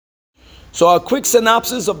So a quick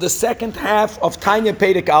synopsis of the second half of Tanya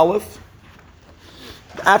Perek Aleph.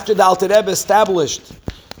 After the Alter Rebbe established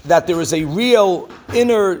that there is a real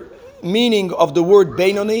inner meaning of the word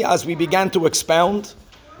Beinoni, as we began to expound.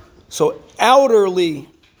 So outwardly,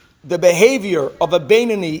 the behavior of a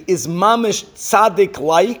Beinoni is mamish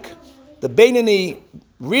tzaddik-like. The Beinoni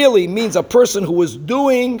really means a person who is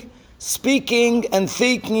doing, speaking, and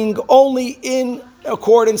thinking only in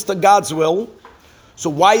accordance to God's will. So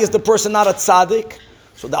why is the person not a tzaddik?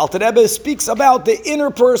 So the Alter Rebbe speaks about the inner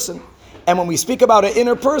person. And when we speak about an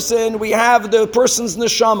inner person, we have the person's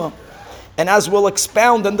neshama. And as we'll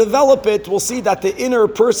expound and develop it, we'll see that the inner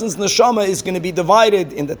person's neshama is going to be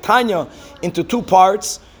divided in the Tanya into two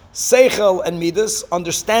parts, seichel and midas,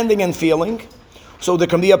 understanding and feeling. So there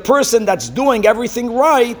can be a person that's doing everything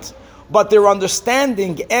right, but their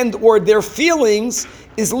understanding and or their feelings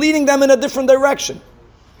is leading them in a different direction.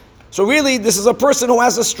 So really, this is a person who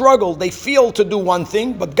has a struggle. They feel to do one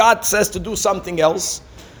thing, but God says to do something else.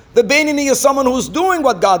 The Beinoni is someone who's doing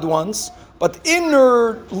what God wants, but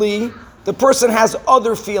inwardly, the person has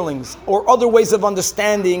other feelings or other ways of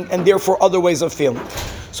understanding and therefore other ways of feeling.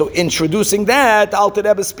 So introducing that, Alter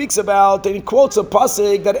Rebbe speaks about, and he quotes a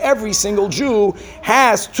pasuk that every single Jew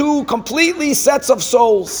has two completely sets of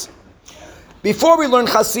souls. Before we learn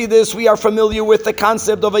Hasidus, we are familiar with the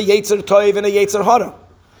concept of a Yetzer Tov and a Yetzer Hara,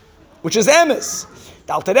 which is emes.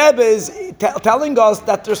 The Alter Rebbe is telling us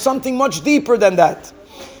that there's something much deeper than that.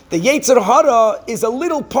 The Yetzer Hara is a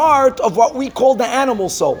little part of what we call the animal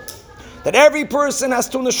soul. That every person has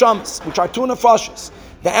two neshamas, which are two nefashos,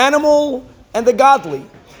 the animal and the godly.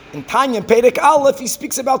 In Tanya Perek Aleph, he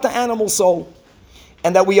speaks about the animal soul,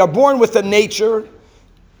 and that we are born with a nature,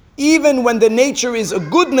 even when the nature is a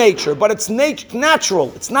good nature, but it's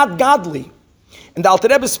natural, it's not godly. And the Alter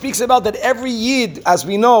Rebbe speaks about that every Yid, as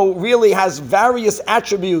we know, really has various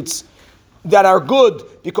attributes that are good,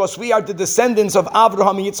 because we are the descendants of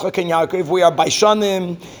Avraham, Yitzchak, and Yaakov. We are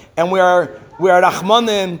Baishanim, and we are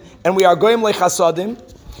Rachmanim, and we are Goyim Lechasadim.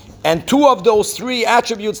 And two of those three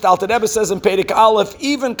attributes, the Alter Rebbe says in Perek Aleph,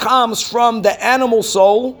 even comes from the animal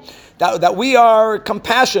soul, that we are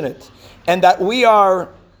compassionate, and that we are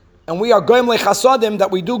Goyim Lechasadim,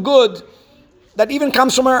 that we do good, that even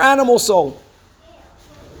comes from our animal soul.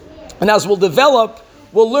 And as we'll develop,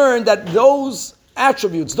 we'll learn that those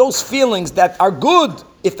attributes, those feelings that are good,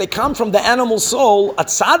 if they come from the animal soul, a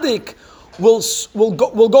tzaddik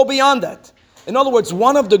will go beyond that. In other words,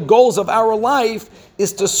 one of the goals of our life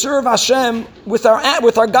is to serve Hashem with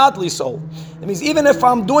our godly soul. It means even if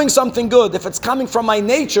I'm doing something good, if it's coming from my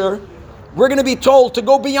nature, we're going to be told to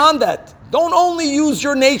go beyond that. Don't only use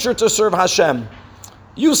your nature to serve Hashem.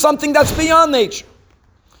 Use something that's beyond nature.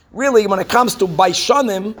 Really, when it comes to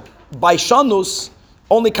Baishanim, Baishanus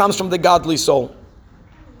only comes from the godly soul.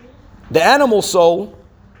 The animal soul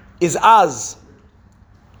is not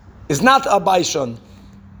a Baishan.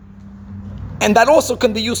 And that also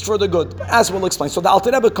can be used for the good, as we'll explain. So the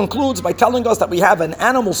Alter Rebbe concludes by telling us that we have an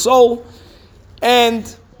animal soul,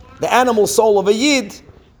 and the animal soul of a Yid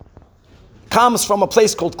comes from a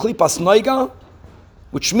place called Klipas Noiga,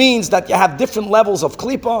 which means that you have different levels of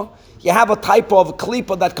Klipa. You have a type of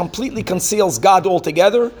Klipa that completely conceals God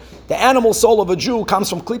altogether. The animal soul of a Jew comes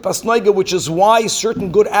from Klipas Noiga, which is why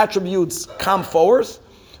certain good attributes come forth.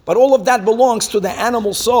 But all of that belongs to the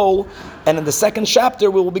animal soul, and in the second chapter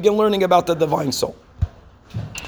we will begin learning about the divine soul.